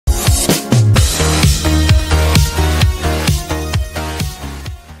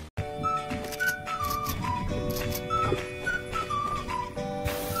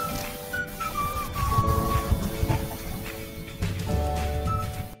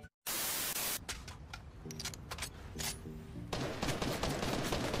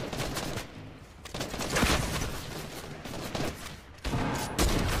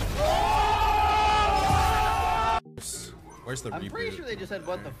Where's the I'm reboot? pretty sure they just said,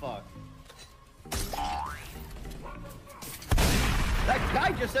 what the fuck? That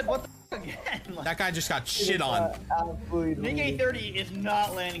guy just said, what the fuck again? Like, That guy just got shit on. Nick A30 is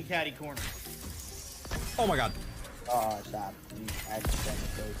not landing catty corner. Oh my god. Oh, stop.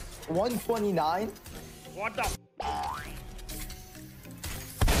 129? What the?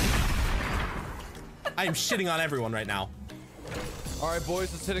 I am shitting on everyone right now. All right,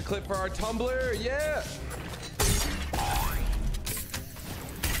 boys, let's hit a clip for our tumbler. Yeah.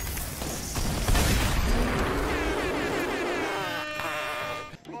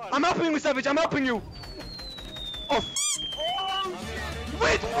 I'm helping you, Savage. I'm helping you. Oh.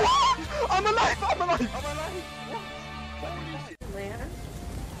 Wait, what? I'm alive. I'm alive. I'm alive. Land.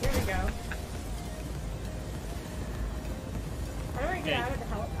 Here we go. How do I get out of the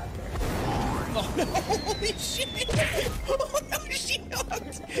helicopter? Oh no! Holy shit! Oh no!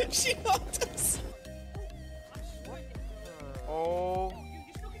 She hooked us. Oh.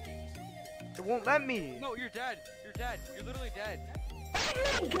 It won't let me. No, you're dead. You're dead. You're literally dead.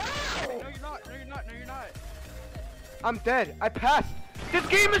 Go! No, you're not. No, you're not. No, you're not. I'm dead. I passed. This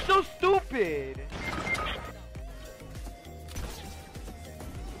game is so stupid.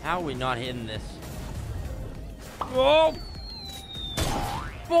 How are we not hitting this? Oh!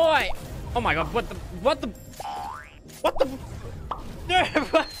 Boy! Oh my god, what the what the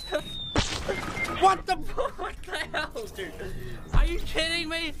hell, dude? Are you kidding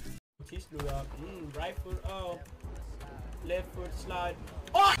me? Right foot up, left foot slide.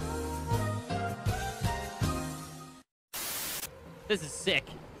 Oh! This is sick.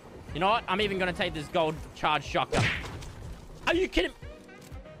 You know what? I'm even gonna take this gold charge shotgun. Are you kidding?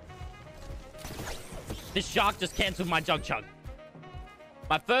 This shark just cancelled my jug chug.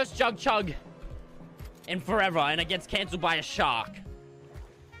 My first jug chug in forever, and it gets cancelled by a shark.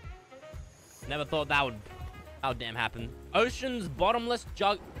 Never thought that would damn happen. Ocean's bottomless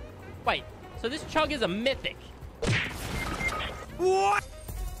jug. Wait, so this chug is a mythic. What?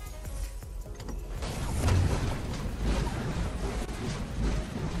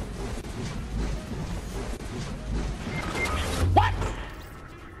 What?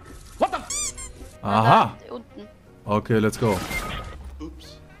 What the? Aha. Okay, let's go.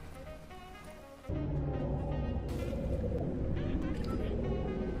 Oops.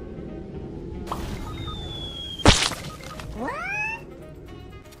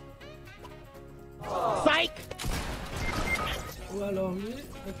 Psych! Hello, me.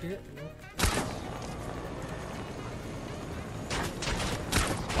 Okay.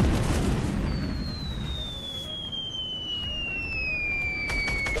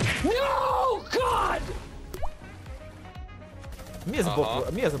 No! God! Mir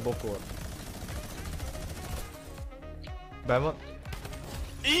är så bokor. Behöver.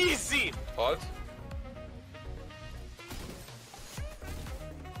 Easy. What?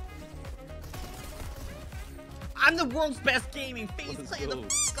 I'm the world's best gaming face. Play the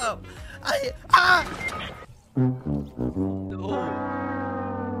fuck up.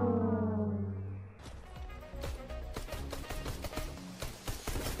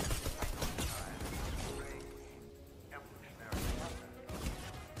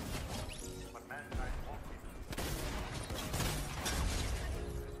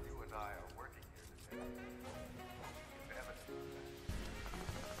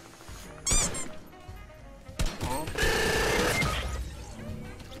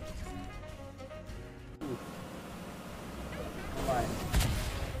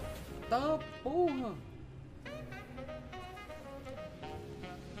 Tá, porra.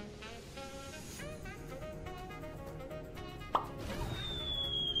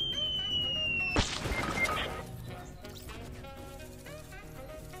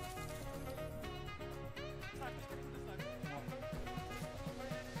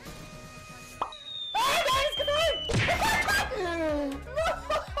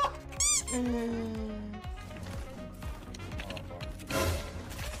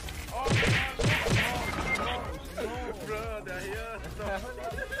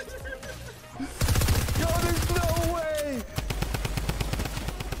 Yo, there's no way.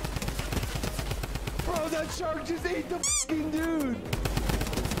 Bro, that shark just ate the fucking dude.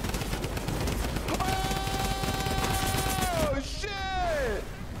 Oh, shit.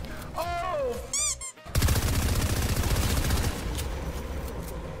 Oh.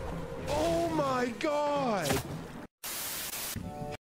 Oh my god.